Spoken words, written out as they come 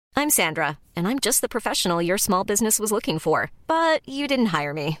I'm Sandra, and I'm just the professional your small business was looking for. But you didn't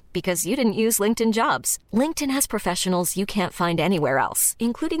hire me because you didn't use LinkedIn Jobs. LinkedIn has professionals you can't find anywhere else,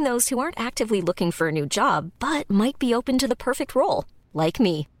 including those who aren't actively looking for a new job, but might be open to the perfect role, like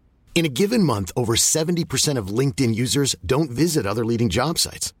me. In a given month, over 70% of LinkedIn users don't visit other leading job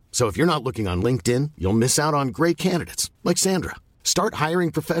sites. So if you're not looking on LinkedIn, you'll miss out on great candidates like Sandra. Start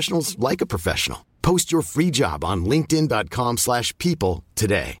hiring professionals like a professional. Post your free job on linkedin.com/people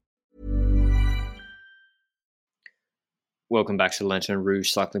today. Welcome back to the Lanterne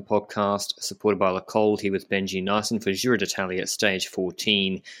Rouge Cycling Podcast, supported by Le Col, here with Benji Nyssen for Giro d'Italia at stage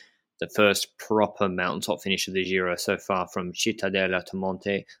 14, the first proper mountaintop finish of the Giro so far from Cittadella to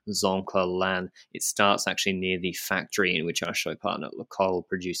Monte Zoncolan. It starts actually near the factory in which our show partner Le Col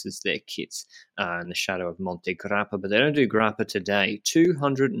produces their kits in the shadow of Monte Grappa, but they don't do Grappa today.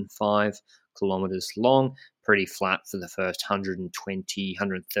 205 kilometers long, pretty flat for the first 120,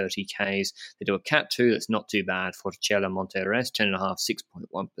 130 Ks. They do a Cat 2 that's not too bad. Forcella Monteres, 10.5,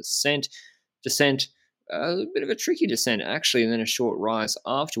 6.1%. Descent, a bit of a tricky descent actually, and then a short rise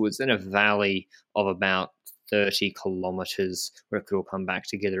afterwards, then a valley of about 30 kilometers where it could all come back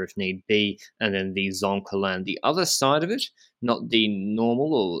together if need be, and then the Zoncolan, the other side of it, not the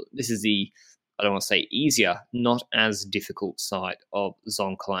normal, or this is the, I don't want to say easier, not as difficult side of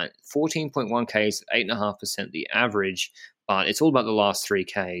Zoncolan. 14.1 Ks, 8.5% the average, but it's all about the last 3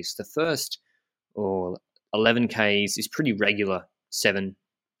 Ks. The first 11 Ks is pretty regular, 7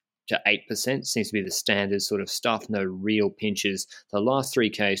 to 8% seems to be the standard sort of stuff, no real pinches. The last 3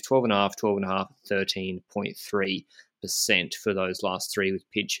 Ks, 12.5, 12.5, 13.3% for those last 3 with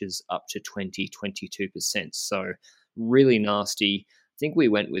pinches up to 20, 22%. So really nasty. I think we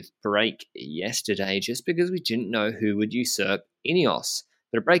went with break yesterday just because we didn't know who would usurp Ineos.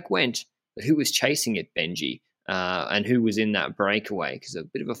 But a break went, but who was chasing it, Benji? And who was in that breakaway? Because a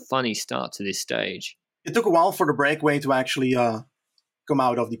bit of a funny start to this stage. It took a while for the breakaway to actually come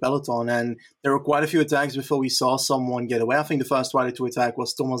out of the peloton, and there were quite a few attacks before we saw someone get away. I think the first rider to attack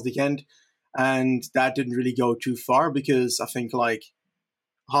was Thomas de Gent, and that didn't really go too far because I think like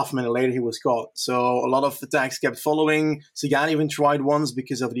half a minute later he was caught. So a lot of attacks kept following. Sagan even tried once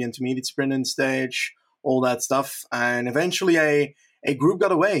because of the intermediate sprint in stage, all that stuff, and eventually a group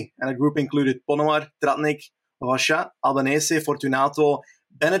got away, and a group included Ponomarev, Tratnik, Rocha, Albanese, Fortunato,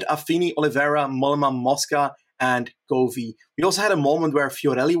 Bennett, Affini, Oliveira, Mollema, Mosca, and Govi. We also had a moment where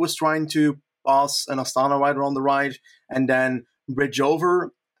Fiorelli was trying to pass an Astana rider on the right and then bridge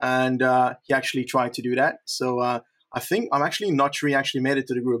over, and he actually tried to do that. So I think I'm actually not sure he actually made it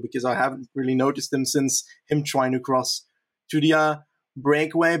to the group because I haven't really noticed him since him trying to cross to the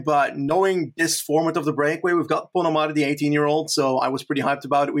breakaway. But knowing this format of the breakaway, we've got Ponomarev, the 18-year-old, so I was pretty hyped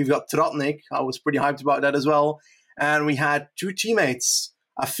about it. We've got Tratnik, I was pretty hyped about that as well. And we had 2 teammates,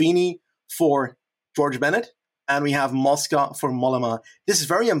 Affini for George Bennett, and we have Mosca for Mollema. This is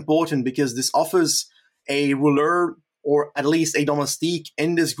very important because this offers a rouleur or at least a domestique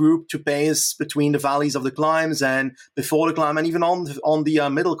in this group to pace between the valleys of the climbs and before the climb and even on the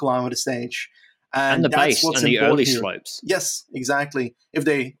middle climb of the stage. And the base and the early slopes. Yes, exactly. If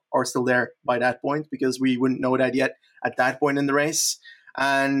they are still there by that point, because we wouldn't know that yet at that point in the race.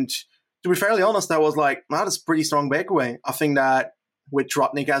 And to be fairly honest, I was like, wow, that's a pretty strong breakaway. I think that with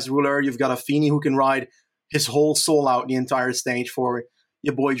Tratnik as ruler, you've got Affini who can ride his whole soul out the entire stage for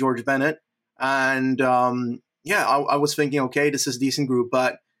your boy George Bennett. And I was thinking, okay, this is a decent group.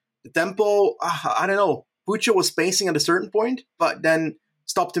 But the tempo, I don't know. Puccio was pacing at a certain point, but then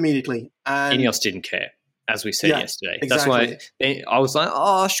stopped immediately. And Ineos didn't care, as we said yesterday. Exactly. That's why I was like,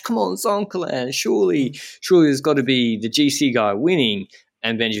 oh, come on, Zoncolan, surely there's got to be the GC guy winning.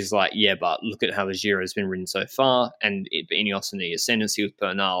 And Benji's like, yeah, but look at how the Giro has been ridden so far, and Ineos in the ascendancy with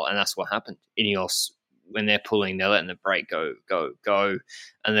Bernal, and that's what happened. Ineos, when they're pulling, they're letting the brake go.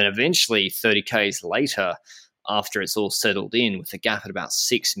 And then eventually, 30 Ks later, after it's all settled in, with a gap at about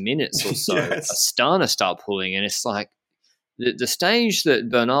 6 minutes or so, Yes. Astana start pulling, and it's like, the stage that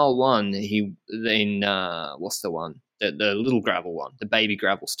Bernal won, what's the one? The little gravel one, the baby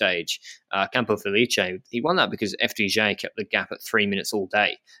gravel stage, Campo Felice, he won that because FDJ kept the gap at 3 minutes all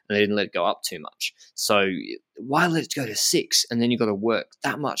day and they didn't let it go up too much. So why let it go to 6 and then you've got to work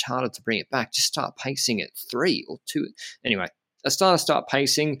that much harder to bring it back? Just start pacing at 3 or 2. Anyway, Astana start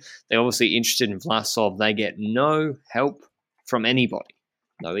pacing. They're obviously interested in Vlasov. They get no help from anybody.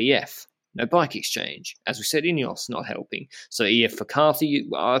 No EF. No bike exchange. As we said, Ineos not helping. So EF for Carthy,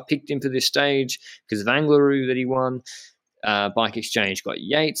 I picked him for this stage because of Anglerud that he won. Bike exchange got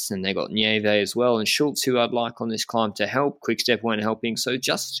Yates, and they got Nieve as well, and Schultz, who I'd like on this climb to help. Quickstep weren't helping. So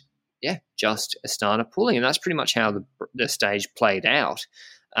just Astana pulling. And that's pretty much how the stage played out.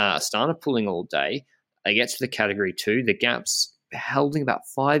 Astana pulling all day. They get to the Category 2. The gap's holding about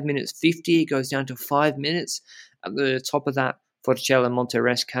 5 minutes 50. It goes down to 5 minutes. At the top of that Forcella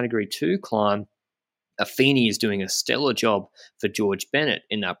Monteres Category 2 climb, Affini is doing a stellar job for George Bennett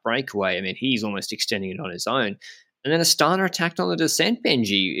in that breakaway. I mean, he's almost extending it on his own. And then Astana attacked on the descent,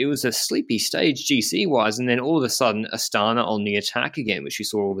 Benji. It was a sleepy stage GC-wise, and then all of a sudden, Astana on the attack again, which we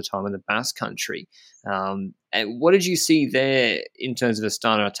saw all the time in the Basque Country. And what did you see there in terms of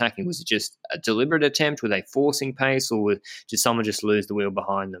Astana attacking? Was it just a deliberate attempt? Were they forcing pace, or did someone just lose the wheel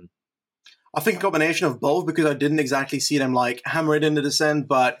behind them? I think a combination of both, because I didn't exactly see them hammer it in the descent,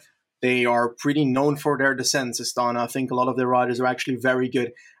 but they are pretty known for their descents, Astana. I think a lot of their riders are actually very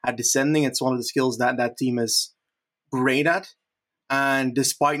good at descending. It's one of the skills that team is great at. And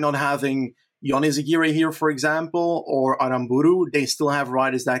despite not having Yoni Zagiri here, for example, or Aramburu, they still have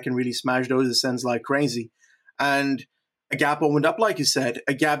riders that can really smash those descents like crazy. And a gap opened up, like you said,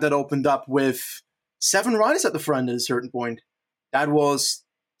 a gap that opened up with 7 riders at the front at a certain point. That was,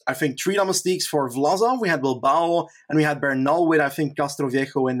 I think, 3 domestiques for Vlasov. We had Bilbao, and we had Bernal with, I think,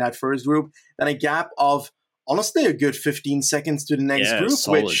 Castroviejo in that first group. Then a gap of, honestly, a good 15 seconds to the next group,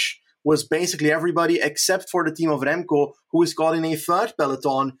 solid. Which was basically everybody except for the team of Remco, who is caught in a third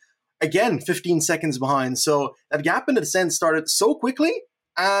peloton, again, 15 seconds behind. So that gap in the descent started so quickly,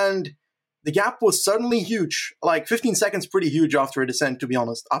 and the gap was suddenly huge. 15 seconds, pretty huge after a descent, to be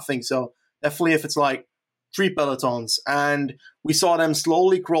honest. I think so. Definitely if it's 3 pelotons. And we saw them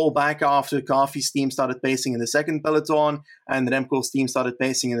slowly crawl back after Coffee's team started pacing in the second peloton, and Remco's team started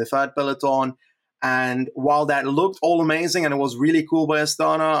pacing in the third peloton. And while that looked all amazing and it was really cool by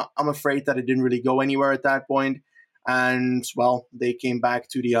Astana, I'm afraid that it didn't really go anywhere at that point. And, well, they came back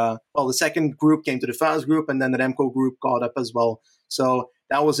to the second group came to the first group, and then the Remco group caught up as well. So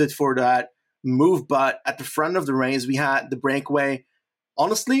that was it for that move. But at the front of the race, we had the breakaway,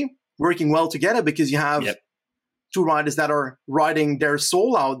 honestly, working well together, because you have 2 riders that are riding their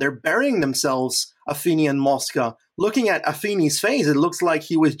soul out. They're burying themselves, Affini and Mosca. Looking at Affini's face, it looks like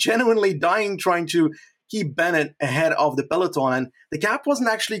he was genuinely dying trying to keep Bennett ahead of the peloton. And the gap wasn't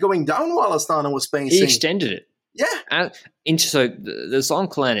actually going down while Astana was pacing. He extended it. Yeah. So the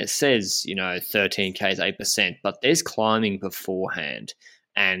Zonklan, it says, 13Ks, 8%, but there's climbing beforehand,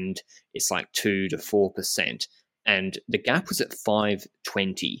 and it's 2 to 4%. And the gap was at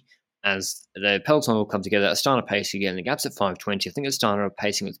 520. As the peloton all come together, Astana pacing again. The gap's at 520. I think Astana are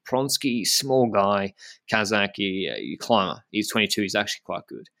pacing with Pronsky, small guy, Kazakh, climber. He's 22. He's actually quite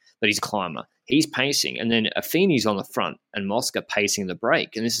good, but he's a climber. He's pacing, and then Affini's on the front, and Mosca pacing the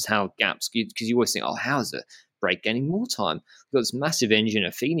break. And this is how gaps, because you always think, how is the break gaining more time? We've got this massive engine,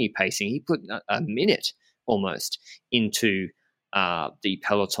 Affini pacing. He put a minute almost into the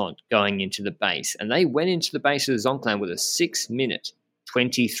peloton going into the base, and they went into the base of the Zonklan with a 6-minute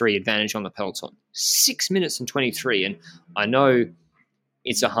 23 advantage on the peloton. 6 minutes and 23. And I know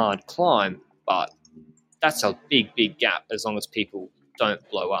it's a hard climb, but that's a big, big gap as long as people don't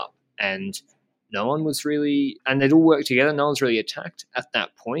blow up. And no one was really, and they'd all worked together. No one's really attacked at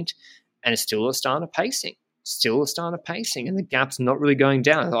that point. And it's still Astana pacing. And the gap's not really going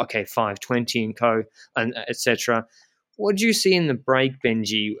down. Okay, 520 and co, and etc. What did you see in the break,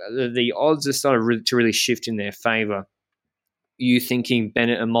 Benji? The odds are starting to really shift in their favor. You thinking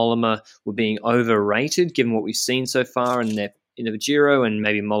Bennett and Mollema were being overrated given what we've seen so far in the Giro, and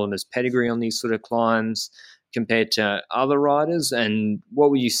maybe Mollema's pedigree on these sort of climbs compared to other riders? And what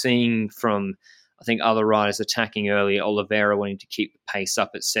were you seeing from, I think, other riders attacking early, Oliveira wanting to keep the pace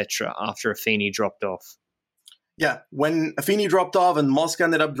up, etc., after Affini dropped off? Yeah, when Affini dropped off and Mosca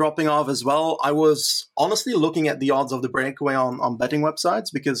ended up dropping off as well, I was honestly looking at the odds of the breakaway on betting websites,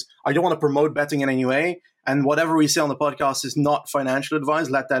 because I don't want to promote betting in any way. And whatever we say on the podcast is not financial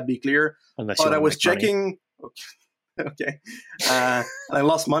advice. Let that be clear. But I was checking. Okay. I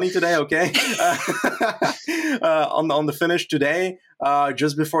lost money today. Okay. On the finish today,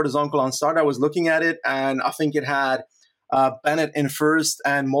 just before the Zoncolan start, I was looking at it, and I think it had Bennett in first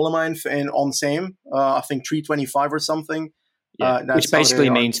and Mollema on same. I think 325 or something. Which basically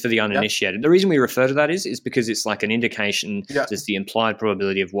means for the uninitiated. The reason we refer to that is because it's like an indication, just the implied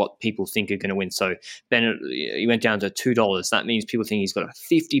probability of what people think are going to win. So Bennett, he went down to $2. That means people think he's got a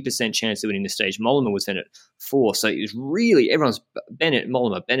 50% chance of winning the stage. Mollema was then at 4. So it's really, everyone's Bennett,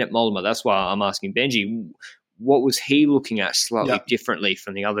 Mollema. That's why I'm asking Benji, what was he looking at slightly differently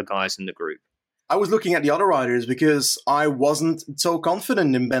from the other guys in the group? I was looking at the other riders because I wasn't so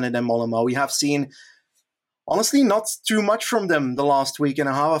confident in Bennett and Mollema. We have seen, honestly, not too much from them the last week and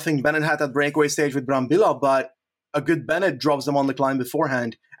a half. I think Bennett had that breakaway stage with Brambilla, but a good Bennett drops them on the climb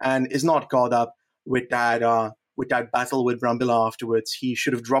beforehand and is not caught up with that with that battle with Brambilla afterwards. He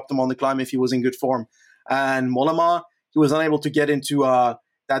should have dropped him on the climb if he was in good form. And Mollema, he was unable to get into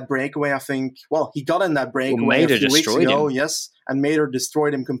that breakaway, I think. Well, he got in that breakaway a few weeks ago, yes, and Mader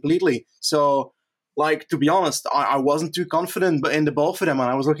destroyed him completely. So, like, to be honest, I wasn't too confident in the both of them, and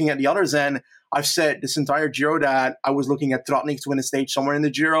I was looking at the others, and I've said this entire Giro that I was looking at Tratnik to win a stage somewhere in the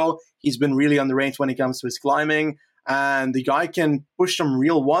Giro. He's been really underrated when it comes to his climbing, and the guy can push some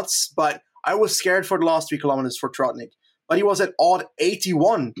real watts, but I was scared for the last 3 kilometers for Tratnik. But he was at odd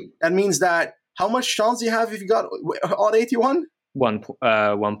 81. That means that how much chance do you have if you got odd 81?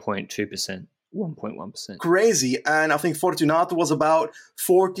 1.2%. 1.1%. Crazy. And I think Fortunato was about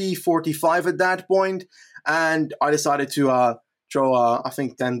 40, 45 at that point. And I decided to throw, I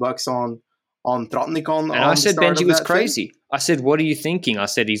think, $10 on Tratnik on. And I said Benji was crazy. Thing. I said, what are you thinking? I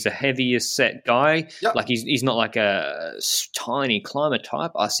said, he's a heavier set guy. Yep. Like he's not like a tiny climber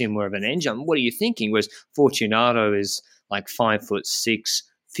type. I see him more of an engine. What are you thinking? Whereas Fortunato is like 5'6",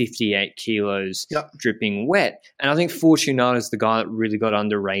 58 kilos, dripping wet. And I think Fortunato is the guy that really got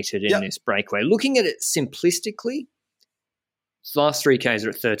underrated in this breakaway. Looking at it simplistically, the last 3Ks are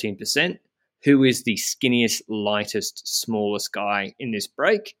at 13%. Who is the skinniest, lightest, smallest guy in this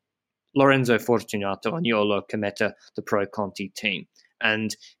break? Lorenzo Fortunato on Yolo Cometa, the Pro Conti team.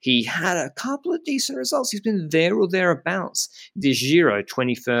 And he had a couple of decent results. He's been there or thereabouts. The Giro,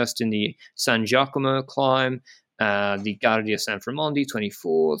 21st in the San Giacomo climb, the Guardia San Framondi,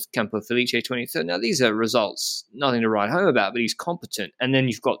 24th, Campo Felice, 23rd. Now, these are results, nothing to write home about, but he's competent. And then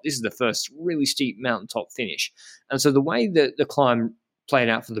you've got, this is the first really steep mountaintop finish. And so the way that the climb played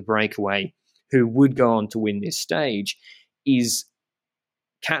out for the breakaway, who would go on to win this stage, is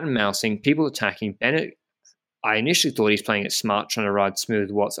cat and mousing, people attacking. Bennett, I initially thought he's playing it smart, trying to ride smooth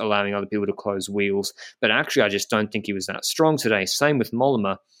watts, allowing other people to close wheels. But actually, I just don't think he was that strong today. Same with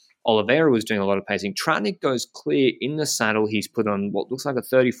Mollema. Oliveira was doing a lot of pacing. Tratnik goes clear in the saddle. He's put on what looks like a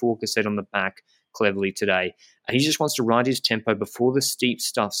 34 cassette on the back cleverly today. And he just wants to ride his tempo before the steep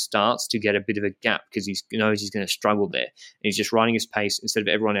stuff starts to get a bit of a gap because he knows he's going to struggle there. And he's just riding his pace instead of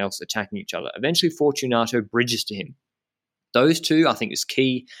everyone else attacking each other. Eventually, Fortunato bridges to him. Those two, I think, is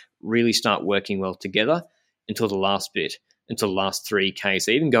key, really start working well together until the last bit, until the last 3Ks.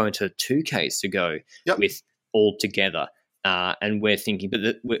 They even go into 2Ks to go with all together. And we're thinking, but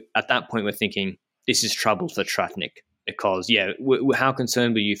at that point, we're thinking, this is trouble for Tratnik. Because, how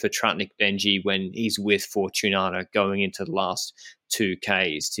concerned were you for Tratnik, Benji, when he's with Fortunato going into the last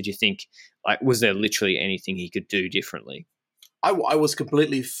 2Ks? Did you think, was there literally anything he could do differently? I was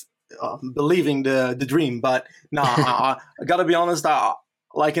completely believing the dream, but I got to be honest,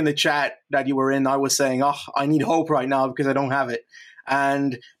 like in the chat that you were in, I was saying, I need hope right now because I don't have it.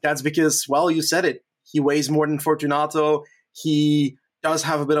 And that's because, well, you said it. He weighs more than Fortunato. He does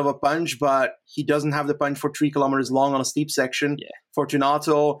have a bit of a punch, but he doesn't have the punch for 3 kilometers long on a steep section. Yeah.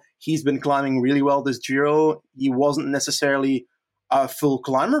 Fortunato, he's been climbing really well this Giro. He wasn't necessarily a full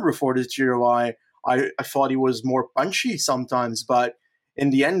climber before this Giro. I thought he was more punchy sometimes, but in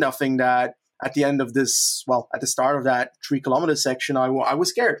the end, I think that at the end of this, at the start of that 3 kilometer section, I was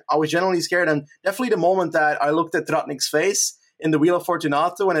scared. I was genuinely scared. And definitely the moment that I looked at Tratnik's face in the wheel of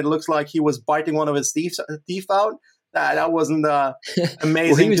Fortunato and it looks like he was biting one of his teeth out, that wasn't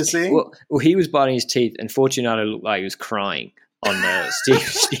amazing to see. Well, he was biting his teeth and Fortunato looked like he was crying on the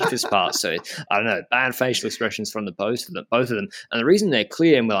steepest part. So, I don't know, bad facial expressions from both of them. And the reason they're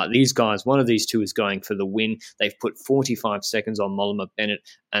clear, and we're like, these guys, one of these two is going for the win. They've put 45 seconds on Mollema, Bennett,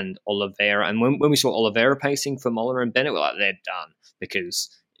 and Oliveira. And when we saw Oliveira pacing for Mollema and Bennett, we're like, they're done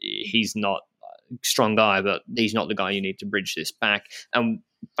because he's not a strong guy, but he's not the guy you need to bridge this back. And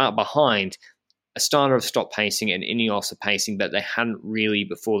behind, Astana have stopped pacing and Ineos are pacing, but they hadn't really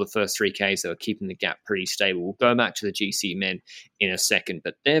before the first 3Ks. They were keeping the gap pretty stable. We'll go back to the GC men in a second,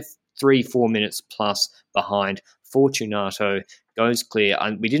 but they're 3-4 minutes plus behind. Fortunato goes clear.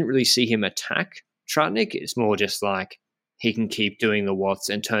 And we didn't really see him attack Tratnik. It's more just like he can keep doing the watts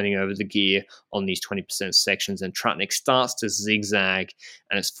and turning over the gear on these 20% sections. And Tratnik starts to zigzag,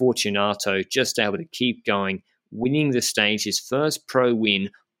 and it's Fortunato just able to keep going, winning the stage, his first pro win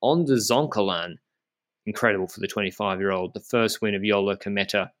on the Zoncolan. Incredible for the 25-year-old. The first win of Yolo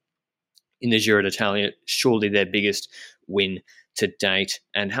Cometa in the Giro d'Italia, surely their biggest win to date.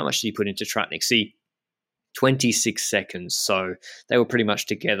 And how much did he put into Tratnik? See, 26 seconds. So they were pretty much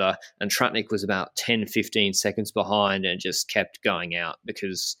together. And Tratnik was about 10, 15 seconds behind and just kept going out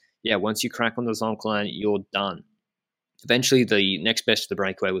because, once you crack on the Zoncolan, you're done. Eventually, the next best to the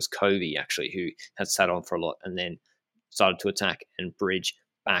breakaway was Covey, actually, who had sat on for a lot and then started to attack and bridge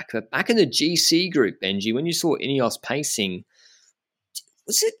back. But back in the GC group, Benji, when you saw Ineos pacing,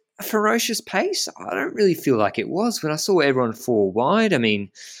 a ferocious pace? I don't really feel like it was when I saw everyone four wide. I mean,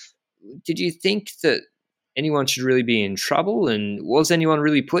 did you think that anyone should really be in trouble? And was anyone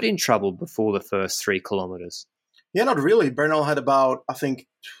really put in trouble before the first 3 kilometers? Yeah, not really. Bernal had about, I think,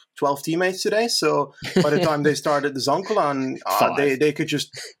 12 teammates today. So by the time they started the Zoncolan, they could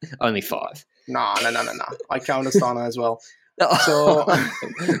just... Only 5. No. I count Astana as well. So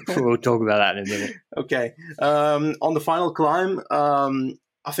we'll talk about that in a minute. Okay. On the final climb,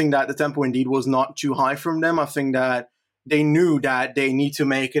 I think that the tempo indeed was not too high from them. I think that they knew that they need to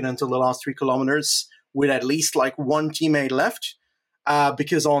make it until the last 3 kilometers with at least like one teammate left.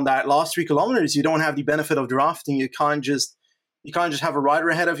 Because on that last 3 kilometers, you don't have the benefit of drafting. You can't just have a rider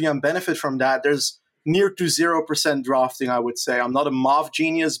ahead of you and benefit from that. There's near to 0% drafting, I would say. I'm not a MOV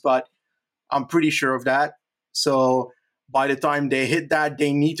genius, but I'm pretty sure of that. So by the time they hit that,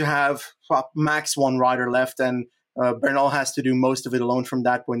 they need to have max one rider left, and Bernal has to do most of it alone from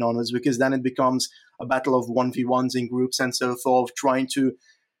that point onwards, because then it becomes a battle of 1v1s in groups and so forth, trying to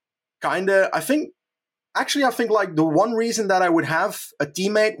I think like the one reason that I would have a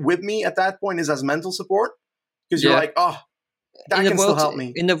teammate with me at that point is as mental support, because you're like, oh, that can still help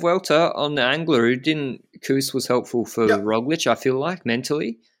me. In the Vuelta on the Angler, Koos was helpful for Roglic, I feel like,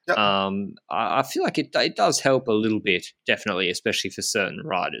 mentally. Yep. I feel like it does help a little bit, definitely, especially for certain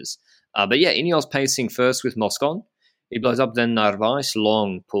riders. But yeah, Ineos pacing first with Moscon. He blows up then Narvaez,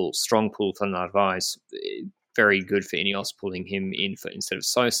 strong pull for Narvaez. Very good for Ineos pulling him in instead of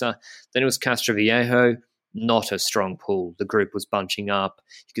Sosa. Then it was Castroviejo, not a strong pull. The group was bunching up.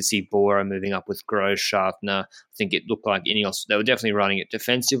 You could see Bora moving up with Gross, Schaffner. I think it looked like Ineos, they were definitely running it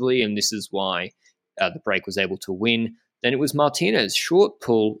defensively, and this is why the break was able to win. Then it was Martinez, short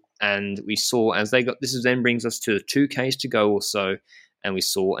pull, and we saw as they got, then brings us to 2Ks to go or so, and we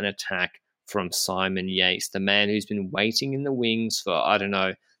saw an attack from Simon Yates, the man who's been waiting in the wings for I don't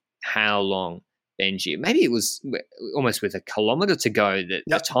know how long, Benji. Maybe it was almost with a kilometre to go that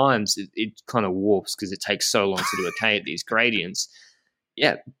at times it kind of warps because it takes so long to do a K at these gradients.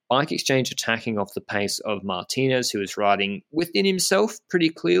 Yeah, Bike Exchange attacking off the pace of Martinez, who was riding within himself pretty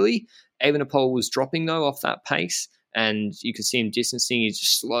clearly. Evenepoel was dropping, though, off that pace, and you could see him distancing. He's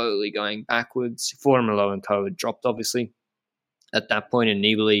just slowly going backwards. Formolo and Co. had dropped, obviously, at that point, and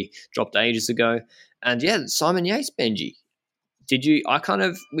Nibali dropped ages ago. And yeah, Simon Yates, Benji.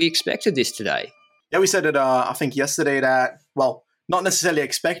 We expected this today. Yeah, we said it, I think, yesterday that, well, not necessarily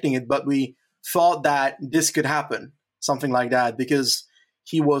expecting it, but we thought that this could happen, something like that, because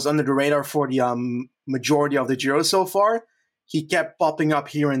he was under the radar for the majority of the Giro so far. He kept popping up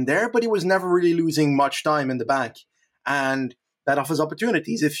here and there, but he was never really losing much time in the back. And that offers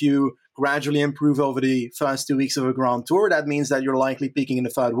opportunities. If you gradually improve over the first 2 weeks of a Grand Tour, that means that you're likely peaking in the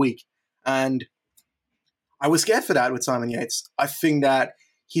third week. And I was scared for that with Simon Yates. I think that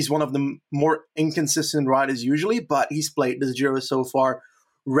he's one of the more inconsistent riders usually, but he's played this Giro so far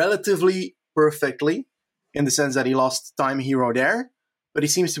relatively perfectly in the sense that he lost time here or there, but he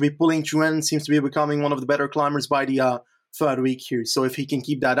seems to be pulling through and seems to be becoming one of the better climbers by the third week here. So if he can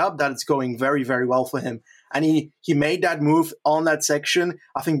keep that up, that's going very, very well for him. And he made that move on that section.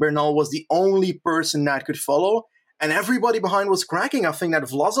 I think Bernal was the only person that could follow, and everybody behind was cracking. I think that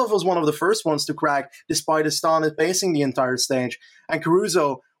Vlasov was one of the first ones to crack, despite Astana pacing the entire stage. And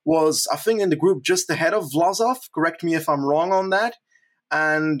Caruso was, I think, in the group just ahead of Vlasov. Correct me if I'm wrong on that.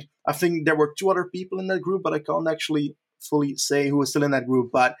 And I think there were 2 other people in that group, but I can't actually fully say who was still in that group.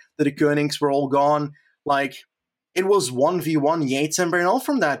 But the Koenigs were all gone. Like, it was 1v1 Yates and Bernal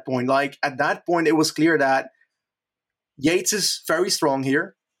from that point. Like, at that point, it was clear that Yates is very strong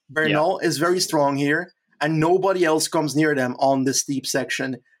here. Bernal is very strong here. And nobody else comes near them on this steep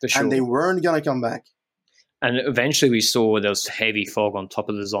section. Sure. And they weren't going to come back. And eventually we saw there was heavy fog on top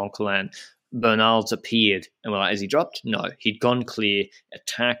of the Zoncolan. Bernal's appeared, and we're like, has he dropped? No, he'd gone clear,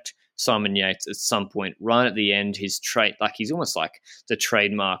 attacked Simon Yates at some point right at the end. His he's almost like the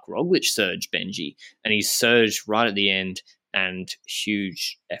trademark Roglic surge, Benji, and he surged right at the end, and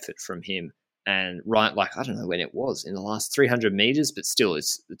huge effort from him. And right, like, I don't know when it was, in the last 300 meters, but still, it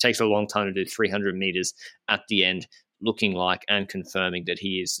takes a long time to do 300 meters at the end, looking like and confirming that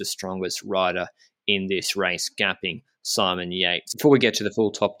he is the strongest rider in this race, gapping Simon Yates. Before we get to the full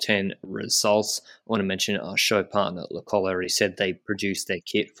top 10 results, I want to mention our show partner, Le Col already said they produced their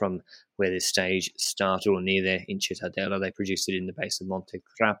kit from where this stage started or near there in Cittadella. They produced it in the base of Monte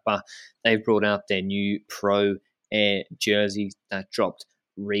Grappa. They've brought out their new Pro Air jersey that dropped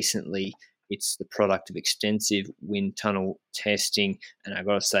recently. It's the product of extensive wind tunnel testing, and I've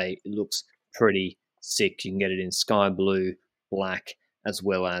got to say, it looks pretty sick. You can get it in sky blue, black, as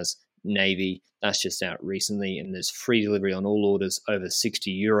well as navy. That's just out recently, and there's free delivery on all orders over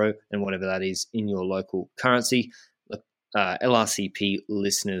 €60 and whatever that is in your local currency. LRCP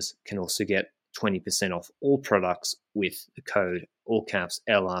listeners can also get 20% off all products with the code all caps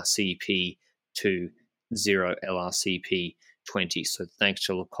LRCP20 LRCP20. So thanks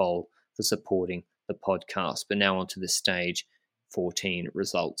to Lacole for supporting the podcast. But now on to the stage 14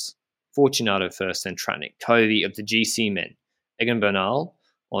 results. Fortunato first, then Tratnik. Covey of the GC men. Egan Bernal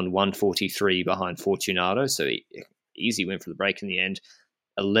on 1:43 behind Fortunato, so easy win for the break in the end.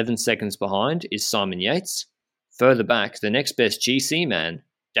 11 seconds behind is Simon Yates. Further back, the next best GC man,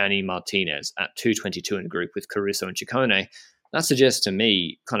 Danny Martinez, at 2:22 in a group with Caruso and Ciccone. That suggests to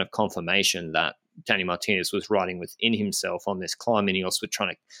me kind of confirmation that Danny Martinez was riding within himself on this climb. Ineos were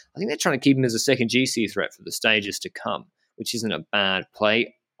I think they're trying to keep him as a second GC threat for the stages to come, which isn't a bad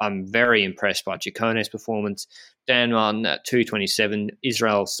play. I'm very impressed by Ciccone's performance. Dan Martin at 2:27.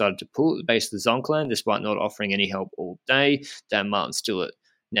 Israel started to pull at the base of the Zonkland despite not offering any help all day. Dan Martin still at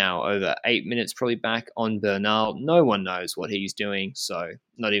now over 8 minutes, probably back on Bernal. No one knows what he's doing, so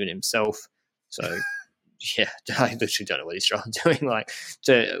not even himself. So, yeah, I literally don't know what Israel's doing. Were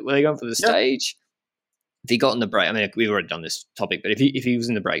they going for the stage? If he got in the break, I mean, we've already done this topic, but if he was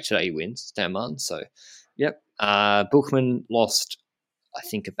in the break today, he wins, Dan Martin. So, yep. Buchmann lost, I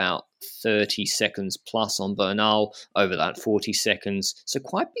think, about 30 seconds plus on Bernal over that 40 seconds. So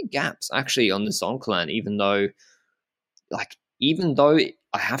quite big gaps, actually, on the Zonkland, even though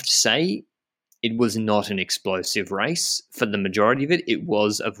I have to say it was not an explosive race for the majority of it. It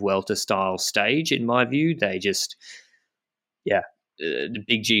was a Vuelta-style stage, in my view. They just, the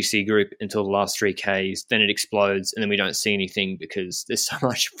big GC group until the last 3Ks, then it explodes, and then we don't see anything because there's so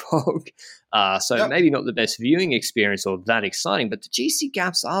much fog. Maybe not the best viewing experience or that exciting, but the GC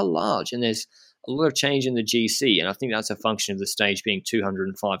gaps are large, and there's a lot of change in the GC, and I think that's a function of the stage being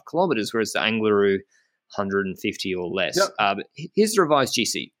 205 kilometers, whereas the Angleroo 150 or less. But here's the revised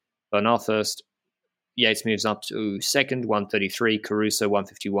GC. Bernal first. Yates moves up to second, 133. Caruso,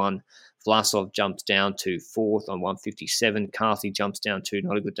 151. Vlasov jumps down to fourth on 157. Carthy jumps down to,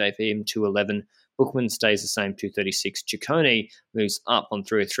 not a good day for him, 211. Buchmann stays the same, 236. Ciccone moves up on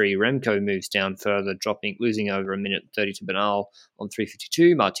 303. Remco moves down further, losing over a minute 30 to Bernal on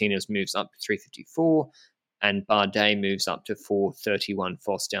 352. Martinez moves up to 354. And Bardet moves up to 431.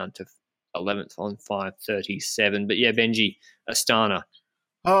 Foss down to 11th on 537. But yeah, Benji, Astana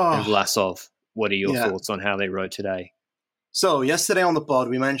and Vlasov, what are your thoughts on how they rode today? So yesterday on the pod,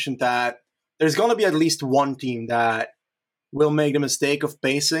 we mentioned that there's going to be at least one team that will make the mistake of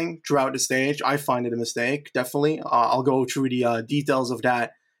pacing throughout the stage. I find it a mistake, definitely. I'll go through the details of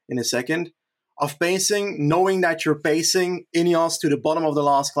that in a second. Of pacing, knowing that you're pacing Ineos to the bottom of the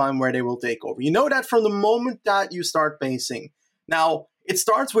last climb where they will take over. You know that from the moment that you start pacing. Now, it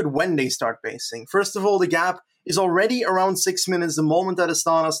starts with when they start pacing. First of all, the gap is already around 6 minutes the moment that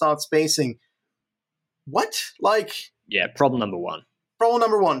Astana starts pacing. What? Yeah, problem number one. Problem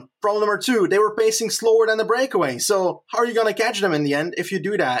number one. Problem number two, they were pacing slower than the breakaway. So how are you going to catch them in the end if you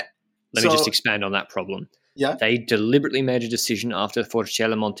do that? Let me just expand on that problem. Yeah. They deliberately made a decision after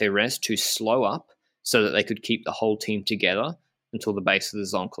Forcella Monteres to slow up so that they could keep the whole team together until the base of the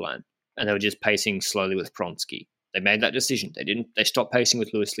Zoncolan. And they were just pacing slowly with Pronsky. They made that decision. They stopped pacing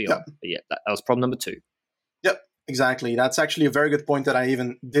with Luis Leon. Yep. But yeah, that was problem number two. Yep, exactly. That's actually a very good point that I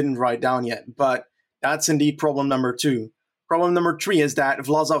even didn't write down yet. But that's indeed problem number two. Problem number three is that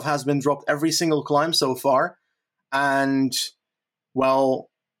Vlasov has been dropped every single climb so far. And, well,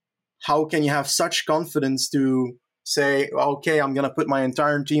 how can you have such confidence to say, okay, I'm going to put my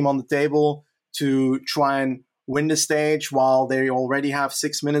entire team on the table to try and win the stage while they already have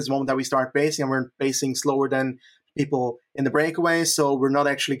 6 minutes the moment that we start pacing, and we're pacing slower than people in the breakaway, so we're not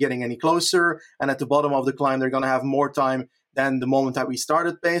actually getting any closer. And at the bottom of the climb, they're going to have more time than the moment that we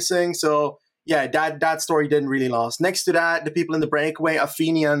started pacing. So yeah, that story didn't really last. Next to that, the people in the breakaway,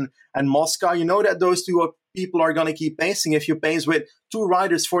 Affini and Mosca, you know that those two people are going to keep pacing. If you pace with two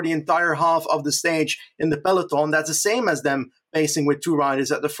riders for the entire half of the stage in the peloton, that's the same as them pacing with two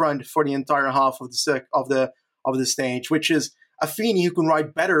riders at the front for the entire half of the stage, which is Affini, who can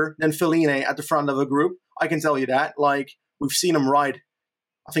ride better than Fellini at the front of a group. I can tell you that. We've seen him ride,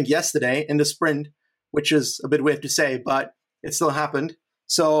 I think, yesterday in the sprint, which is a bit weird to say, but it still happened.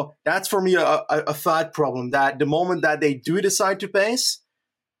 So that's for me a fat problem, that the moment that they do decide to pace,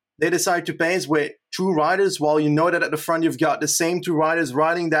 they decide to pace with two riders, while you know that at the front you've got the same two riders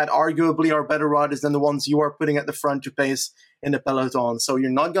riding that arguably are better riders than the ones you are putting at the front to pace in the peloton. So you're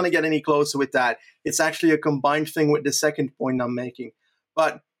not going to get any closer with that. It's actually a combined thing with the second point I'm making.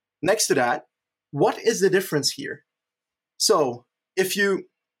 But next to that, what is the difference here? So if you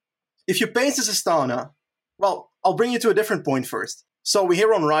if you pace this Astana, well, I'll bring you to a different point first. So we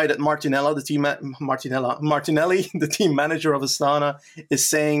hear on Ride that Martinelli, the team manager of Astana, is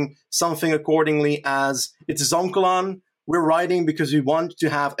saying something accordingly as, it's Zoncolan, we're riding because we want to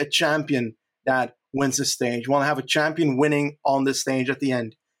have a champion that wins the stage. We want to have a champion winning on the stage at the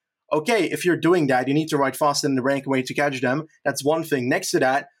end. Okay, if you're doing that, you need to ride fast in the breakaway to catch them. That's one thing. Next to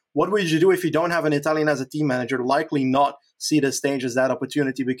that, what would you do if you don't have an Italian as a team manager? Likely not see the stage as that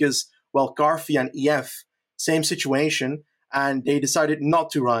opportunity because, well, Carfi and EF, same situation, and they decided not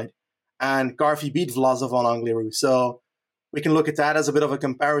to ride. And Carfi beat Vlasov on Angliru. So we can look at that as a bit of a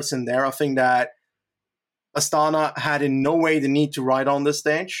comparison there. I think that Astana had in no way the need to ride on this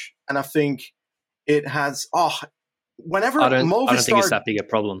stage. And I think it has, whenever Movistar... I don't think it's that big a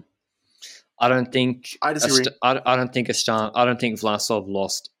problem. I disagree. I don't think Vlasov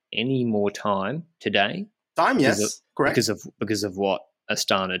lost any more time today. Correct. Because of what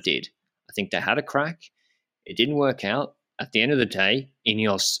Astana did. I think they had a crack. It didn't work out. At the end of the day,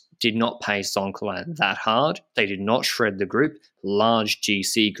 Ineos did not pace Zoncolan that hard. They did not shred the group. Large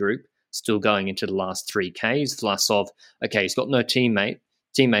GC group, still going into the last 3Ks. Vlasov, okay, he's got no teammates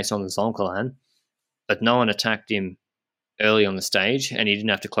on the Zoncolan, but no one attacked him early on the stage, and he didn't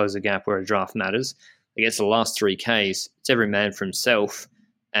have to close the gap where a draft matters. He gets the last 3Ks. It's every man for himself,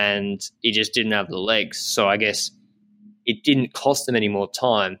 and he just didn't have the legs. So I guess it didn't cost them any more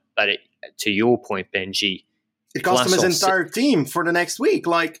time, but to your point, Benji, it cost him his entire team for the next week.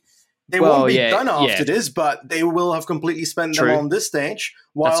 Like, they won't be done after this, but they will have completely spent them on this stage.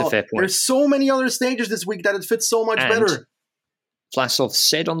 While that's a fair point. There's so many other stages this week that it fits so much better. Vlasov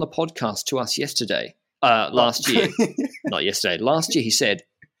said on the podcast to us last year, not yesterday, last year he said,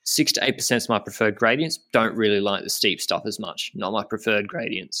 6 to 8% is my preferred gradients. Don't really like the steep stuff as much. Not my preferred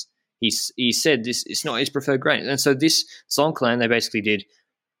gradients. He said this, it's not his preferred gradient. And so this Zoncolan, they basically did,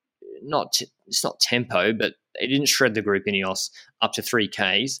 it's not tempo, but they didn't shred the group Ineos up to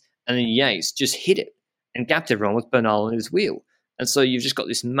 3Ks. And then Yates just hit it and gapped everyone with Bernal on his wheel. And so you've just got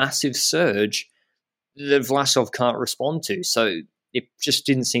this massive surge that Vlasov can't respond to. So it just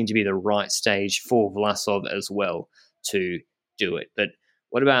didn't seem to be the right stage for Vlasov as well to do it. But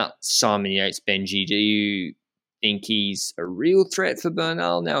what about Simon Yates, Benji? Do you think he's a real threat for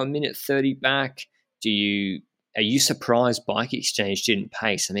Bernal now, a minute 30 back? Are you surprised Bike Exchange didn't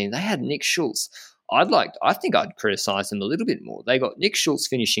pace? I mean, they had Nick Schultz. I think I'd criticise them a little bit more. They got Nick Schultz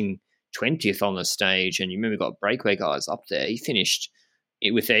finishing 20th on the stage, and you remember got breakaway guys up there. He finished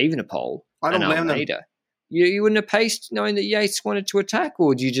it with Evenepoel. I don't blame them. You wouldn't have paced knowing that Yates wanted to attack,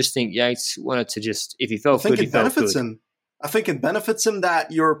 or do you just think Yates wanted to just, if he felt good, he felt good? I think it benefits him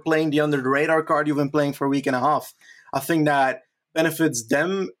that you're playing the under-the-radar card you've been playing for a week and a half. I think that benefits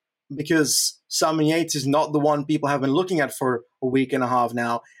them because Simon Yates is not the one people have been looking at for a week and a half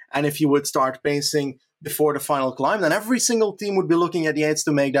now. And if you would start pacing before the final climb, then every single team would be looking at Yates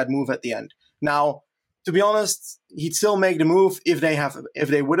to make that move at the end. Now, to be honest, he'd still make the move if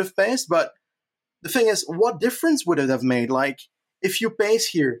they would have paced. But the thing is, what difference would it have made? Like, if you pace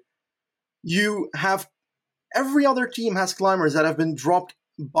here, you have every other team has climbers that have been dropped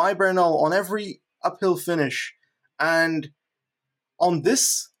by Bernal on every uphill finish. And on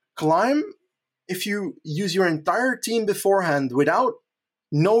this climb, if you use your entire team beforehand without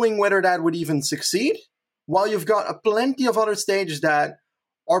knowing whether that would even succeed, while you've got plenty of other stages that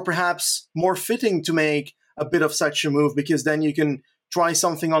are perhaps more fitting to make a bit of such a move, because then you can try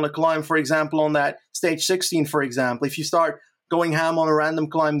something on a climb, for example, on that stage 16, for example. If you start going ham on a random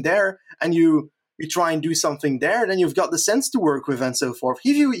climb there and you try and do something there, then you've got the sense to work with and so forth.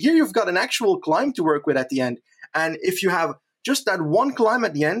 Here you've got an actual climb to work with at the end. And if you have just that one climb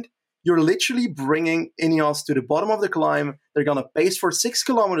at the end, you're literally bringing Ineos to the bottom of the climb. They're going to pace for 6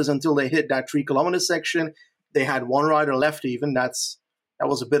 kilometers until they hit that 3 kilometer section. They had one rider left even. That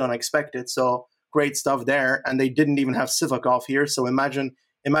was a bit unexpected. So great stuff there. And they didn't even have Sivakov here. So imagine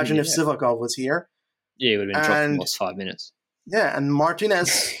if Sivakov was here. Yeah, it would have been dropped in almost 5 minutes. Yeah, and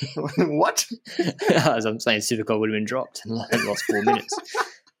Martinez, what? As I'm saying, Sivakov would have been dropped and lost 4 minutes.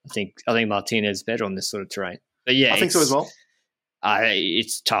 I think Martinez is better on this sort of terrain. But yeah, I think so as well.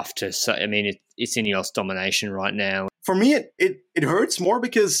 It's tough to say. I mean, it's Ineos domination right now. For me, it hurts more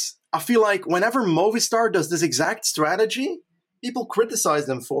because I feel like whenever Movistar does this exact strategy, people criticize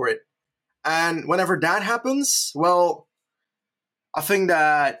them for it. And whenever that happens, well, I think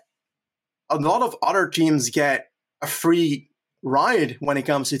that a lot of other teams get a free ride when it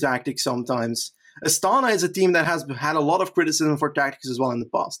comes to tactics sometimes. Astana is a team that has had a lot of criticism for tactics as well in the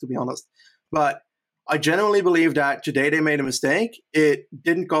past, to be honest. But I genuinely believe that today they made a mistake. It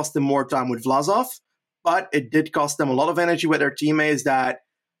didn't cost them more time with Vlasov, but it did cost them a lot of energy with their teammates that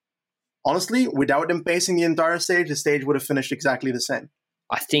honestly, without them pacing the entire stage, the stage would have finished exactly the same.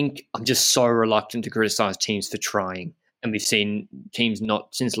 I think I'm just so reluctant to criticize teams for trying. And we've seen teams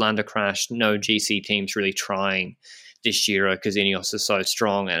not, since Landa crashed, no GC teams really trying this Giro because Ineos is so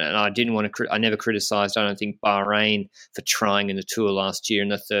strong. And I didn't want to, I never criticized, I don't think, Bahrain for trying in the Tour last year in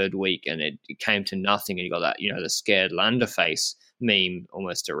the third week. And it came to nothing. And you got that, the scared Landa face meme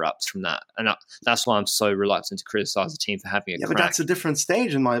almost erupts from that. And that's why I'm so reluctant to criticize a team for having a crack. But that's a different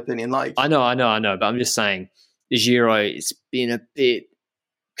stage, in my opinion. I know. But I'm just saying the Giro, it's been a bit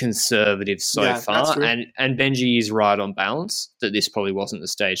conservative so far, and Benji is right on balance that this probably wasn't the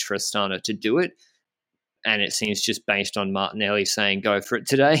stage for Astana to do it, and it seems just based on Martinelli saying go for it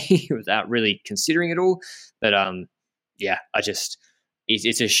today without really considering it all. But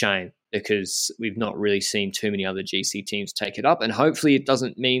it's a shame because we've not really seen too many other GC teams take it up, and hopefully it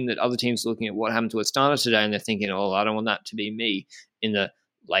doesn't mean that other teams are looking at what happened to Astana today and they're thinking, oh, I don't want that to be me in the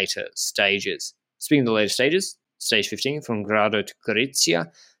later stages. Speaking of the later stages, stage 15 from Grado to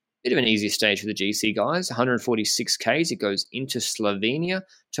Gorizia. Bit of an easier stage for the GC guys. 146 Ks. It goes into Slovenia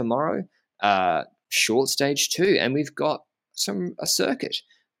tomorrow. Short stage 2. And we've got a circuit.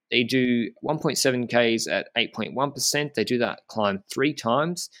 They do 1.7 Ks at 8.1%. They do that climb 3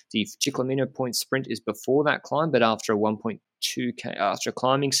 times. The Ciclamino point sprint is before that climb, but after a 1.2 K, after a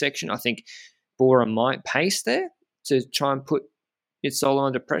climbing section, I think Bora might pace there to try and put Nizzolo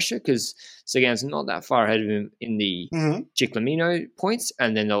under pressure because Sagan's not that far ahead of him in the Ciclamino points,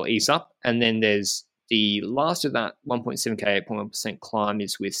 and then they'll ease up. And then there's the last of that 1.7K, 8.1% climb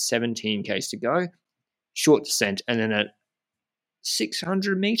is with 17 Ks to go. Short descent, and then at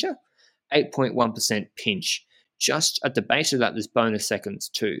 600 meter, 8.1% pinch. Just at the base of that, there's bonus seconds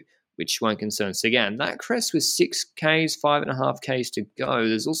too, which won't concern Sagan. That crest with 6 Ks, 5.5 Ks to go.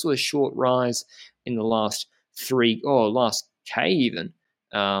 There's also a short rise in the last K even.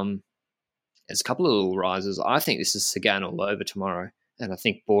 There's a couple of little rises. I think this is Sagan all over tomorrow, and I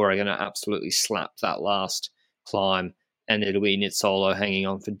think Bora are going to absolutely slap that last climb, and it'll be Nizzolo hanging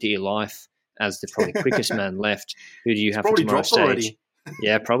on for dear life as the probably quickest man left. Who do you have for tomorrow's stage? Already.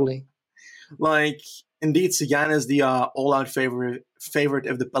 Yeah, probably. Indeed, Sagan is the all-out favorite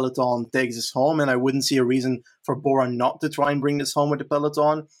if the peloton takes this home, and I wouldn't see a reason for Bora not to try and bring this home with the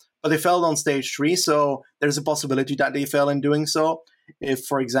peloton. But they failed on stage 3, so there's a possibility that they fail in doing so. If,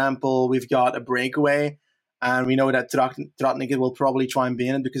 for example, we've got a breakaway, and we know that Tratnik will probably try and be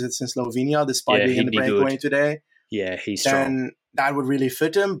in it because it's in Slovenia, despite being in the breakaway today. Yeah, he's strong. And that would really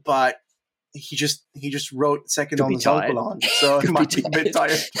fit him, but he just wrote second on the Zoncolan, so he might be a bit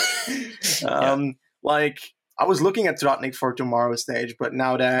tired. I was looking at Tratnik for tomorrow's stage, but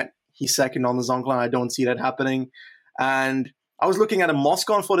now that he's second on the Zoncolan, I don't see that happening. And I was looking at a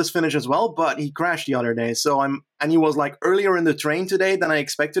Moscon for this finish as well, but he crashed the other day. And he was earlier in the train today than I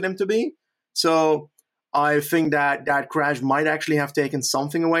expected him to be. So I think that crash might actually have taken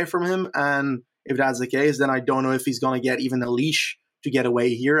something away from him. And if that's the case, then I don't know if he's going to get even a leash to get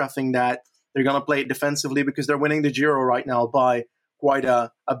away here. I think that they're going to play it defensively because they're winning the Giro right now by quite a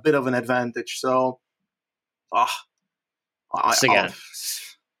bit of an advantage. So, Sagan.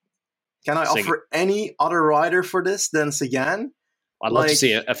 Can I offer any other rider for this than Sagan? I'd love to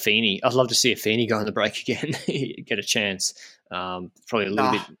see a Feeney. I'd love to see a Feeney go on the break again, get a chance. Probably a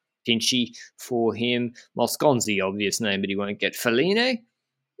little bit pinchy for him. Moscon's the obvious name, but he won't get. Feline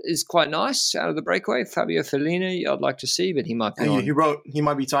is quite nice out of the breakaway. Fabio Feline, I'd like to see, but he might be on. He wrote he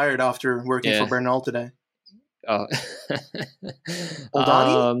might be tired after working for Bernal today. Oh.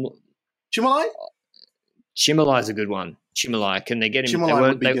 Oldani? Chimolai? Chimolai's a good one. Chimolai, can they get him? Chimolai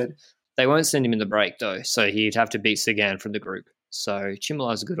would be good. They won't send him in the break, though, so he'd have to beat Sagan from the group. So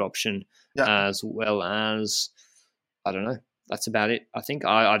Chimolai's a good option, as well as, I don't know, that's about it. I think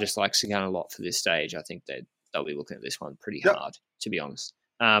I just like Sagan a lot for this stage. I think they'll be looking at this one pretty hard, to be honest.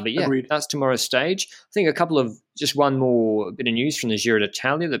 But yeah, Agreed. That's tomorrow's stage. I think just one more bit of news from the Giro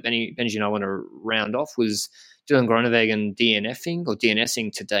d'Italia that Benji and I want to round off was Dylan Groenewegen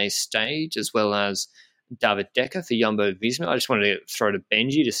DNSing today's stage, as well as David Dekker for Jumbo-Visma. I just wanted to throw to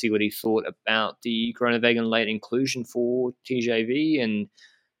Benji to see what he thought about the Groenewegen late inclusion for TJV and,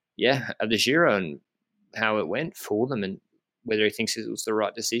 at the Giro and how it went for them and whether he thinks it was the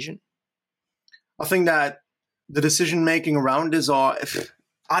right decision. I think that the decision-making around this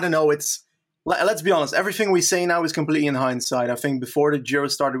I don't know, let's be honest, everything we say now is completely in hindsight. I think before the Giro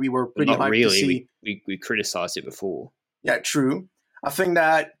started, we were pretty hyped to see. We criticized it before. Yeah, true. I think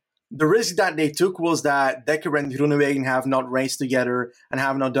that the risk that they took was that Dekker and Groenewegen have not raced together and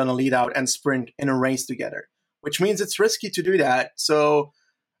have not done a lead out and sprint in a race together, which means it's risky to do that. So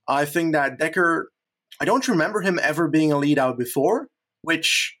I think that Dekker, I don't remember him ever being a lead out before,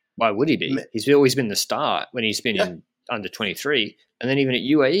 which Why would he be? He's always been the star when he's been in under 23. And then even at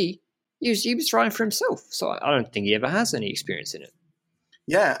UAE, he was riding for himself. So I don't think he ever has any experience in it.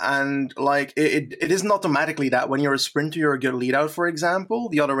 Yeah, and like it isn't automatically that when you're a sprinter, you're a good lead out, for example.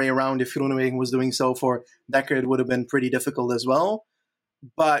 The other way around, if Groenewegen was doing so for Dekker, it would have been pretty difficult as well.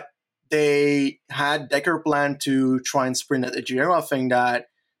 But they had Dekker planned to try and sprint at the Giro. I think that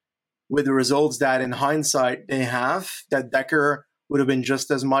with the results that in hindsight they have, that Dekker would have just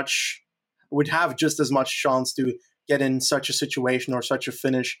as much chance to get in such a situation or such a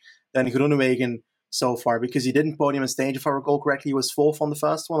finish than Groenewegen so far, because he didn't podium a stage, if I recall correctly. He was fourth on the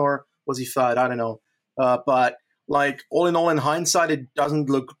first one, or was he third? I don't know. But like all in all, in hindsight, it doesn't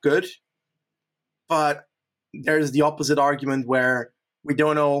look good. But there's the opposite argument where we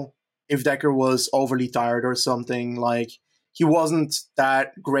don't know if Dekker was overly tired or something. Like, he wasn't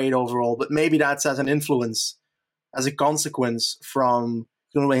that great overall, but maybe that's as an influence, as a consequence from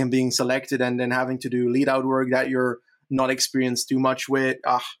Groenewegen being selected and then having to do lead-out work that you're not experienced too much with.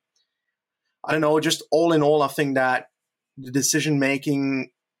 I don't know, just all in all, I think that the decision-making,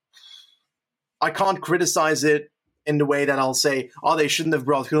 I can't criticize it in the way that I'll say, they shouldn't have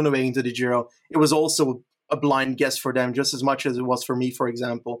brought Groenewegen to the Giro. It was also a blind guess for them, just as much as it was for me, for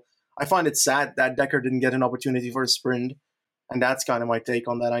example. I find it sad that Dekker didn't get an opportunity for a sprint, and that's kind of my take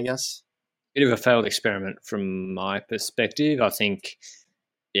on that, I guess. Bit of a failed experiment from my perspective. I think,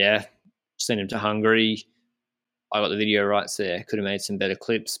 send him to Hungary. I got the video rights there. Could have made some better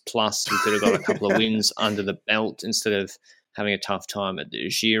clips. Plus, we could have got a couple of wins under the belt instead of having a tough time at the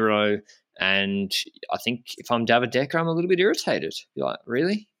Giro. And I think if I'm David Dekker, I'm a little bit irritated. You're like,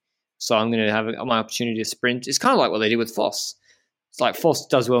 really? So I'm going to have my opportunity to sprint. It's kind of like what they did with Foss. It's like Foss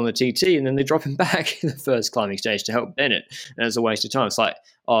does well in the TT and then they drop him back in the first climbing stage to help Bennett. And it's a waste of time. It's like,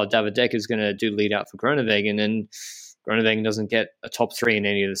 David Dekker's going to do lead out for Groenewegen, and Groenewegen doesn't get a top three in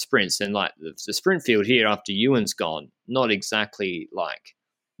any of the sprints. And like the sprint field here after Ewan's gone, not exactly like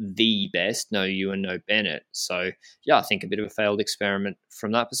the best. No Ewan, no Bennett. So yeah, I think a bit of a failed experiment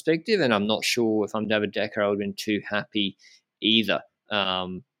from that perspective. And I'm not sure if I'm David Dekker, I would have been too happy either.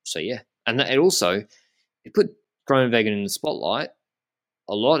 So yeah, and it put Groenewegen in the spotlight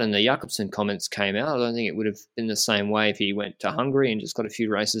a lot, and the Jakobsen comments came out. I don't think it would have been the same way if he went to Hungary and just got a few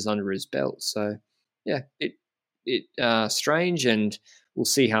races under his belt. So yeah, it strange, and we'll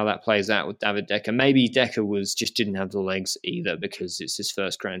see how that plays out with David Dekker. Maybe Dekker just didn't have the legs either, because it's his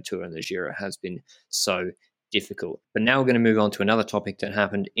first Grand Tour and the Giro has been so difficult. But now we're going to move on to another topic that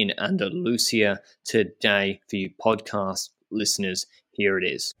happened in Andalusia today for you podcast listeners. Here it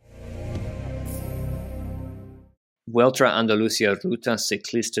is. Vuelta a Andalusia Ruta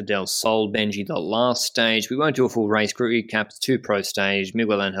Ciclista del Sol, Benji, the last stage. We won't do a full race recap. It's 2 pro stage.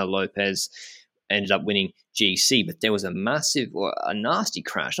 Miguel Angel Lopez ended up winning GC, but there was a nasty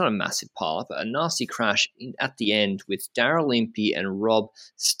crash, not a massive pile-up, but a nasty crash at the end with Daryl Impey and Rob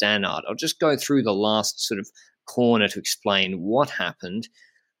Stannard. I'll just go through the last sort of corner to explain what happened.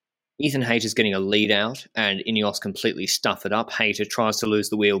 Ethan Hayter's getting a lead out and Ineos completely stuff it up. Hayter tries to lose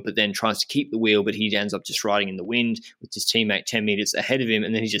the wheel, but then tries to keep the wheel, but he ends up just riding in the wind with his teammate 10 metres ahead of him,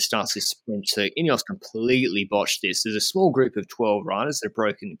 and then he just starts his sprint. So Ineos completely botched this. There's a small group of 12 riders that are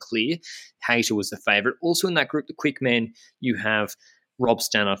broken clear. Hayter was the favourite. Also in that group, the quick men, you have Rob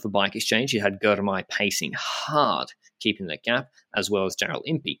Stannard for Bike Exchange. You had Germay pacing hard, keeping that gap, as well as Daryl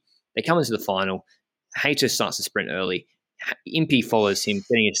Impey. They come into the final. Hayter starts to sprint early. Impey follows him,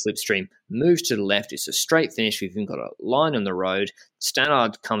 getting a slipstream, moves to the left. It's a straight finish. We've even got a line on the road.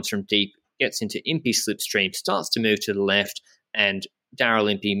 Stannard comes from deep, gets into Impey's slipstream, starts to move to the left, and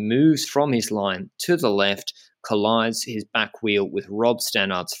Daryl Impey moves from his line to the left, collides his back wheel with Rob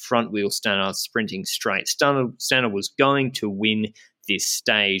Stannard's front wheel. Stannard sprinting straight. Stannard was going to win this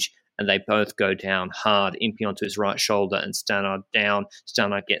stage, and they both go down hard. Impey onto his right shoulder and Stannard down.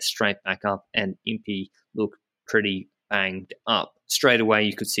 Stannard gets straight back up, and Impey looked pretty banged up. Straight away,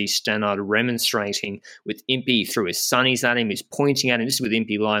 you could see Stannard remonstrating with Impey, threw his sunnies at him, he's pointing at him. This is with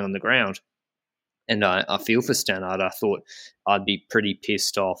Impey lying on the ground. And I feel for Stannard. I thought I'd be pretty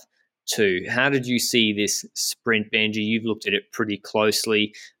pissed off too. How did you see this sprint, Benji? You've looked at it pretty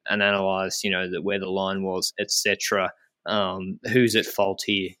closely and analysed, where the line was, etc. Who's at fault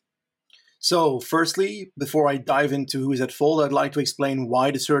here? So, firstly, before I dive into who's at fault, I'd like to explain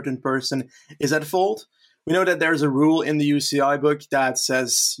why the certain person is at fault. We know that there's a rule in the UCI book that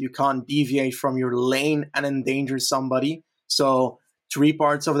says you can't deviate from your lane and endanger somebody. So 3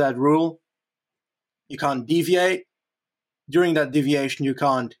 parts of that rule: you can't deviate. During that deviation, you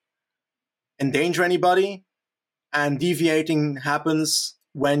can't endanger anybody. And deviating happens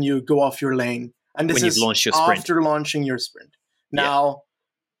when you go off your lane. And this is after launching your sprint. Now,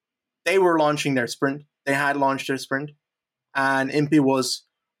 they were launching their sprint. They had launched their sprint, and Impey was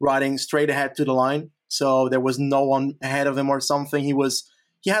riding straight ahead to the line. So there was no one ahead of him or something.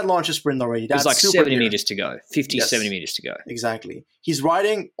 He had launched a sprint already. That's like 70 meters to go, 50, yes, 70 meters to go. Exactly. He's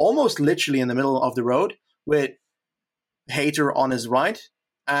riding almost literally in the middle of the road with Hayter on his right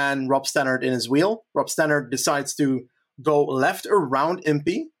and Rob Stannard in his wheel. Rob Stannard decides to go left around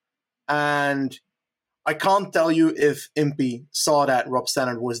Impey, and I can't tell you if Impey saw that Rob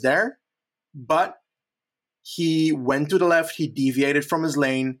Stannard was there, but he went to the left, he deviated from his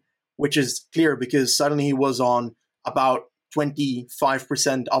lane, which is clear because suddenly he was on about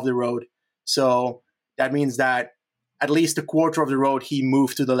 25% of the road. So that means that at least a quarter of the road he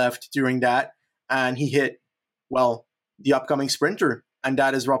moved to the left during that, and he hit, well, the upcoming sprinter, and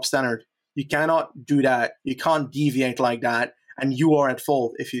that is Rob Stannard. You cannot do that. You can't deviate like that, and you are at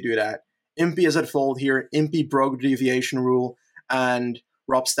fault if you do that. Impey is at fault here. Impey broke the deviation rule, and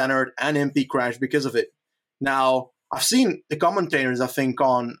Rob Stannard and Impey crashed because of it. Now, I've seen the commentators, I think,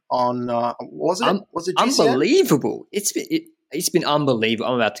 on was it GCN? Unbelievable. It's been unbelievable.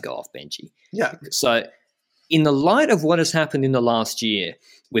 I'm about to go off, Benji. Yeah. So, in the light of what has happened in the last year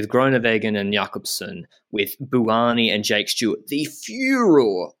with Groenewegen and Jakobsen, with Buani and Jake Stewart, the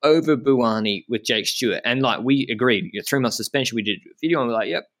furor over Buani with Jake Stewart, and like we agreed, 3-month suspension. We did a video and we're like,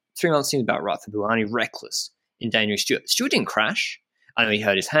 yep, 3 months seems about right for Buani. Reckless, endangering Stewart. Stewart didn't crash. I know he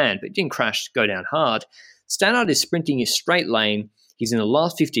hurt his hand, but didn't crash, go down hard. Stannard is sprinting his straight lane. He's in the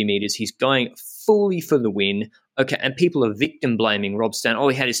last 50 meters. He's going fully for the win. Okay, and people are victim blaming Rob Stannard. Oh,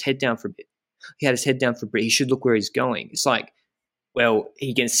 he had his head down for a bit. He should look where he's going. It's like, well,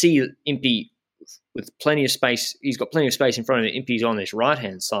 he can see Impey with plenty of space. He's got plenty of space in front of him. Impey's on his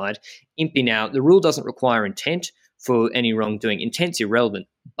right-hand side. Impey now, the rule doesn't require intent for any wrongdoing. Intent's irrelevant,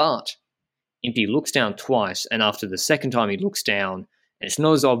 but Impey looks down twice, and after the second time he looks down, and it's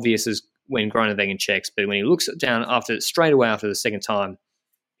not as obvious as when Groenewegen checks, but when he looks down straight away after the second time,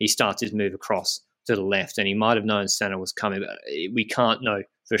 he starts his move across to the left, and he might have known Stannard was coming, but we can't know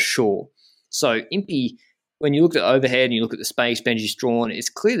for sure. So Impey, when you look at overhead and you look at the space Benji's drawn, it's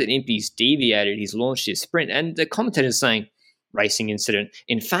clear that Impey's deviated. He's launched his sprint, and the commentators saying racing incident.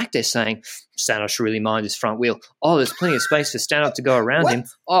 In fact, they're saying Stannard should really mind his front wheel. Oh, there's plenty of space for Stannard to go around him.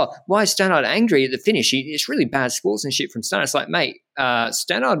 Oh, why is Stannard angry at the finish? It's really bad sportsmanship from Stannard. It's like, mate,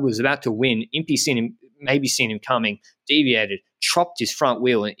 Stannard was about to win. Impey seen him coming, deviated, chopped his front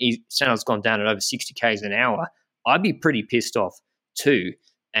wheel, and Stannard's gone down at over 60 k's an hour. I'd be pretty pissed off too.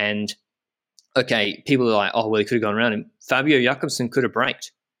 And okay, people are like, oh, well, he could have gone around him. Fabio Jakobsen could have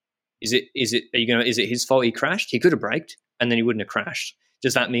braked. Is it his fault he crashed? He could have braked, and then he wouldn't have crashed.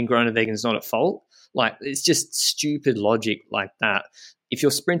 Does that mean Groenewegen's not at fault? Like, it's just stupid logic like that. If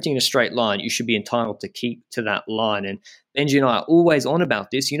you're sprinting in a straight line, you should be entitled to keep to that line. And Benji and I are always on about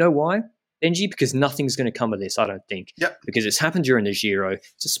this. You know why, Benji? Because nothing's going to come of this, I don't think. Yep. Because it's happened during the Giro.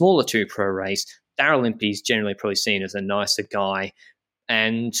 It's a smaller 2-pro race. Daryl Impey's generally probably seen as a nicer guy.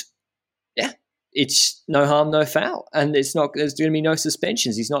 And, yeah, it's no harm, no foul. And there's going to be no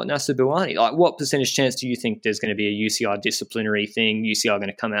suspensions. He's not Nasser Bouhanni. Like, what percentage chance do you think there's going to be a UCI disciplinary thing? UCI going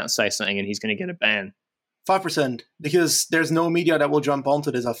to come out and say something and he's going to get a ban? 5%, because there's no media that will jump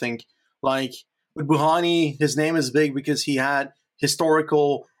onto this, I think. Like, with Bouhanni, his name is big because he had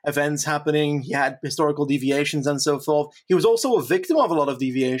historical events happening. He had historical deviations and so forth. He was also a victim of a lot of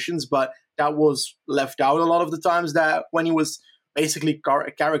deviations, but that was left out a lot of the times that when he was basically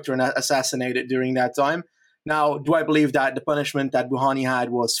character assassinated during that time. Now, do I believe that the punishment that Bouhanni had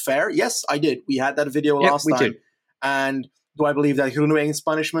was fair? Yes, I did. We had that video last time. Did. And do I believe that Groenewegen's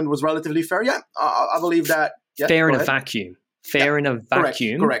punishment was relatively fair? Yeah, I believe that. Yeah, fair in a vacuum. Fair in a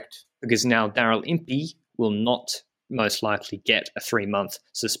vacuum. Correct. Because now Daryl Impey will not most likely get a 3-month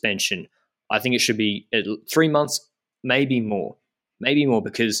suspension. I think it should be 3 months, maybe more. Maybe more,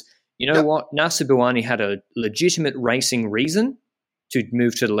 because you know what? Nasser Bouhanni had a legitimate racing reason to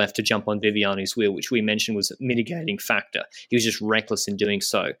move to the left to jump on Viviani's wheel, which we mentioned was a mitigating factor. He was just reckless in doing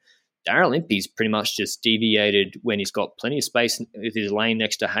so. Daryl Impey's pretty much just deviated when he's got plenty of space with his lane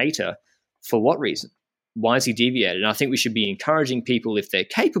next to Hayter. For what reason? Why is he deviated? And I think we should be encouraging people, if they're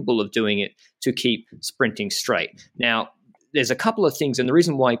capable of doing it, to keep sprinting straight. Now, there's a couple of things, and the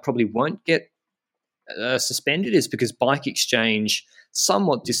reason why he probably won't get suspended is because Bike Exchange,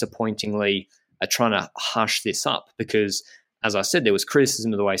 somewhat disappointingly, are trying to hush this up because, as I said, there was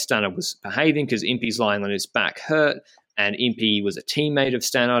criticism of the way Stannard was behaving because Impey's lying on his back hurt, and Impey was a teammate of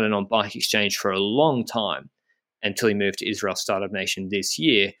Stannard and on Bike Exchange for a long time until he moved to Israel Startup Nation this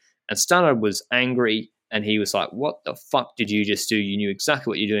year. And Stannard was angry, and he was like, what the fuck did you just do? You knew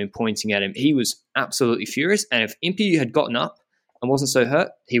exactly what you're doing, pointing at him. He was absolutely furious, and if Impey had gotten up and wasn't so hurt,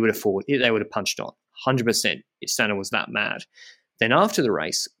 he would have fought. They would have punched on 100% if Stannard was that mad. Then after the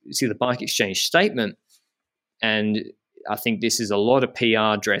race, you see the Bike Exchange statement, and I think this is a lot of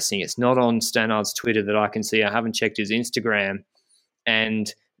PR dressing. It's not on Stannard's Twitter that I can see. I haven't checked his Instagram,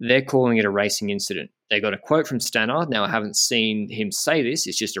 and they're calling it a racing incident. They got a quote from Stannard. Now, I haven't seen him say this.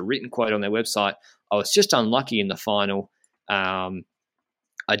 It's just a written quote on their website. I was just unlucky in the final.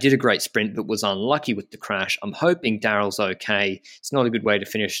 I did a great sprint, but was unlucky with the crash. I'm hoping Daryl's okay. It's not a good way to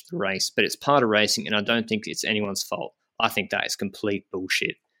finish the race, but it's part of racing, and I don't think it's anyone's fault. I think that is complete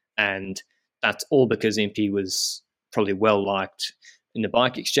bullshit. And that's all because Impey was probably well-liked in the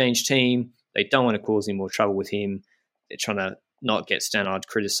Bike Exchange team. They don't want to cause any more trouble with him. They're trying to not get Stannard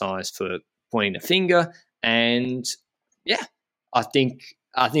criticised for pointing the finger. And, yeah, I think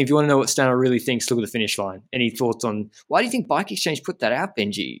if you want to know what Stannard really thinks, look at the finish line. Any thoughts on why do you think Bike Exchange put that out,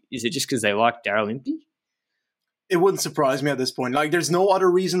 Benji? Is it just because they like Daryl Impey? It wouldn't surprise me at this point. Like, there's no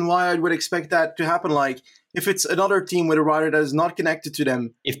other reason why I would expect that to happen. Like, if it's another team with a rider that is not connected to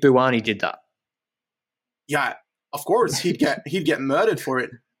them. If Buwani did that. Yeah, of course, he'd get murdered for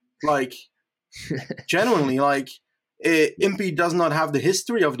it. Like, genuinely, like, Impey does not have the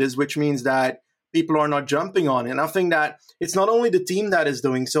history of this, which means that people are not jumping on it. And I think that it's not only the team that is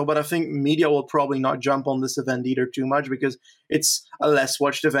doing so, but I think media will probably not jump on this event either too much because it's a less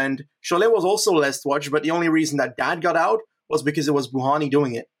watched event. Cholet was also less watched, but the only reason that got out was because it was Buhani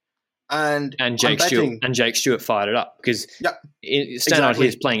doing it. And Jake Stewart fired it up because Stannard here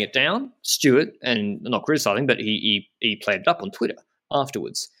is playing it down. Stewart, and not criticising, but he played it up on Twitter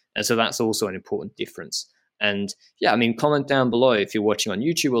afterwards. And so that's also an important difference. And yeah, I mean, comment down below if you're watching on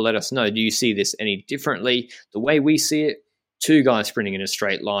YouTube or let us know. Do you see this any differently? The way we see it, two guys sprinting in a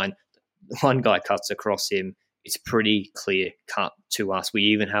straight line, one guy cuts across him. It's pretty clear cut to us. We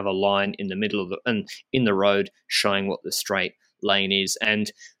even have a line in the middle of in the road showing what the straight lane is.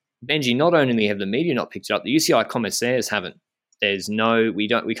 And Benji, not only have the media not picked it up, the UCI commissaires haven't.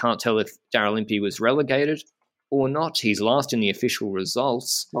 We can't tell if Daryl Impey was relegated or not. He's last in the official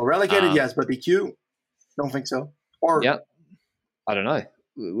results. Well, relegated, yes, but DQ. Don't think so. Or I don't know.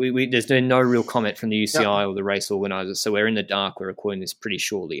 There's been no real comment from the UCI or the race organisers, so we're in the dark. We're recording this pretty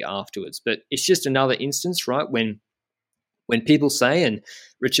shortly afterwards. But it's just another instance, right, when people say, and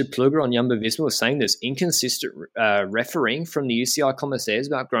Richard Pluger on Jumbo-Visma was saying there's inconsistent refereeing from the UCI commissaires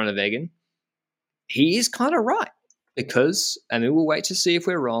about Groenewegen, he is kind of right because, and we'll wait to see if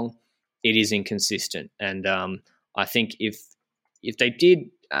we're wrong, it is inconsistent. And I think if they did,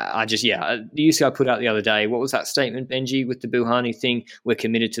 the UCI put out the other day, what was that statement, Benji, with the Buhani thing? We're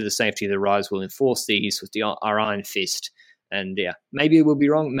committed to the safety of the riders. We'll enforce these with our iron fist. And yeah, maybe we'll be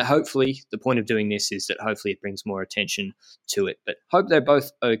wrong. Hopefully, the point of doing this is that hopefully it brings more attention to it. But hope they're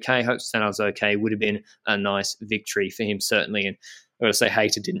both okay. Hope Stannard's okay. Would have been a nice victory for him, certainly. And I've got to say,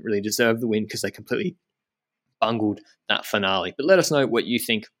 Hayter didn't really deserve the win because they completely bungled that finale. But let us know what you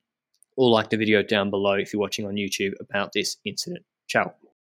think, or like the video down below if you're watching on YouTube about this incident. Ciao.